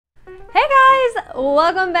Hey guys,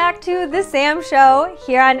 welcome back to The Sam Show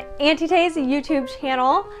here on Auntie Tay's YouTube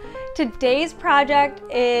channel. Today's project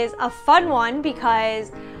is a fun one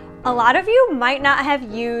because a lot of you might not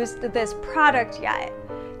have used this product yet.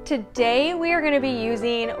 Today we are going to be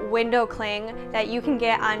using window cling that you can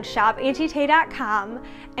get on shopauntitay.com,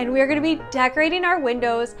 and we are going to be decorating our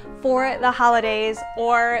windows for the holidays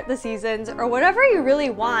or the seasons or whatever you really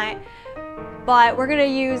want. But we're gonna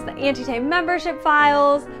use the Auntie Tay membership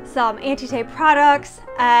files, some Auntie Tay products,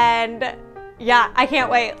 and yeah, I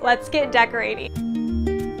can't wait. Let's get decorating.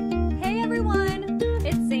 Hey everyone,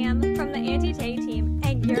 it's Sam from the Auntie Tay team,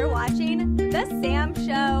 and you're watching The Sam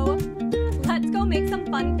Show. Let's go make some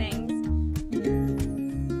fun things.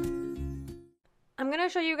 I'm gonna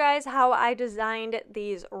show you guys how I designed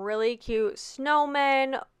these really cute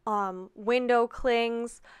snowmen, window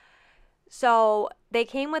clings. So they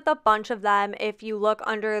came with a bunch of them if you look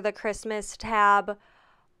under the Christmas tab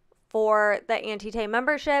for the Auntie Tay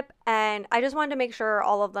membership, and I just wanted to make sure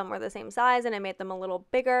all of them were the same size, and I made them a little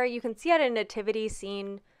bigger. You can see it in a nativity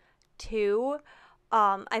scene too.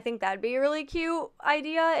 I think that'd be a really cute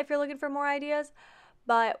idea if you're looking for more ideas.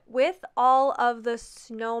 But with all of the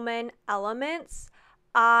snowman elements,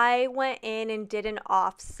 I went in and did an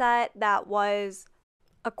offset that was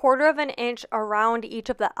 1/4 of an inch around each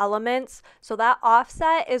of the elements. So that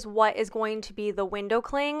offset is what is going to be the window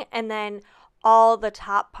cling, and then all the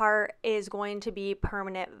top part is going to be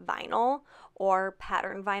permanent vinyl or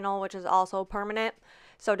pattern vinyl, which is also permanent.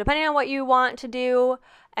 So depending on what you want to do,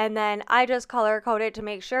 and then I just color coded to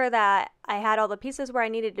make sure that I had all the pieces where I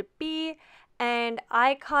needed to be, and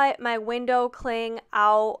I cut my window cling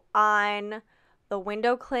out on the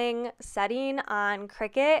window cling setting on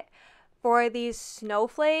Cricut. For these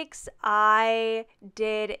snowflakes, I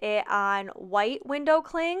did it on white window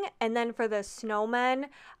cling, and then for the snowmen,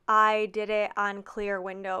 I did it on clear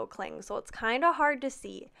window cling, so it's kind of hard to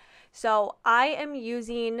see. So I am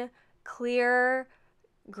using clear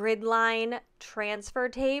grid line transfer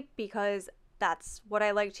tape because that's what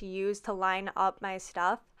I like to use to line up my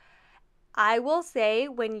stuff. I will say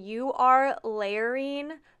when you are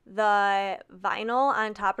layering the vinyl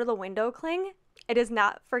on top of the window cling, it is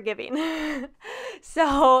not forgiving.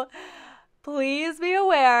 So please be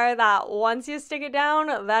aware that once you stick it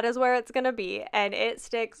down, that is where it's gonna be, and it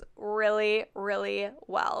sticks really, really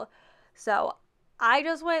well. So I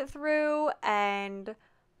just went through and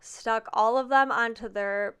stuck all of them onto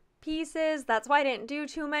their pieces. That's why I didn't do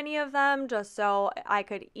too many of them, just so I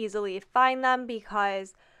could easily find them,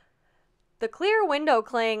 because the clear window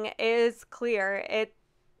cling is clear.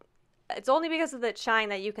 It's only because of the shine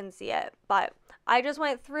that you can see it, but I just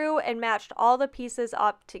went through and matched all the pieces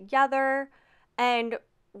up together, and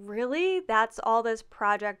really that's all this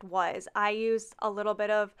project was. I used a little bit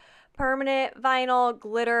of permanent vinyl,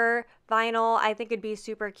 glitter vinyl. I think it'd be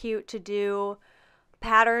super cute to do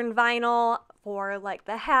pattern vinyl for like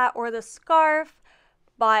the hat or the scarf,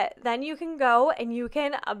 but then you can go and you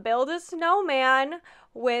can build a snowman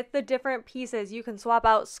with the different pieces. You can swap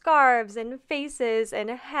out scarves and faces and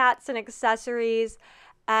hats and accessories,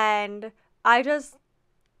 and I just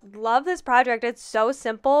love this project. It's so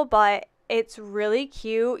simple, but it's really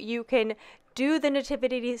cute. You can do the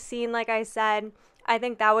nativity scene like I said. I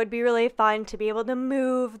think that would be really fun to be able to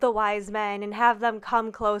move the wise men and have them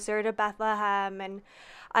come closer to Bethlehem, and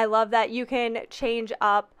I love that you can change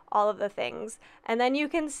up all of the things. And then you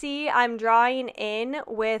can see I'm drawing in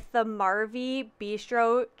with the Marvy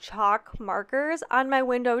Bistro chalk markers on my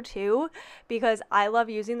window too, because I love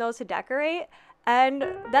using those to decorate. And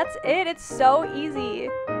that's it. It's so easy.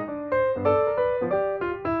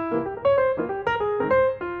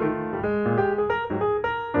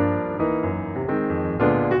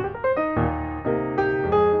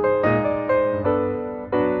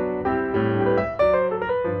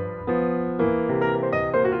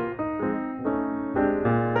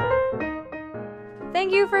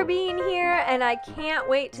 Thank you for being here, and I can't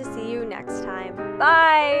wait to see you next time.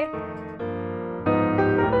 Bye!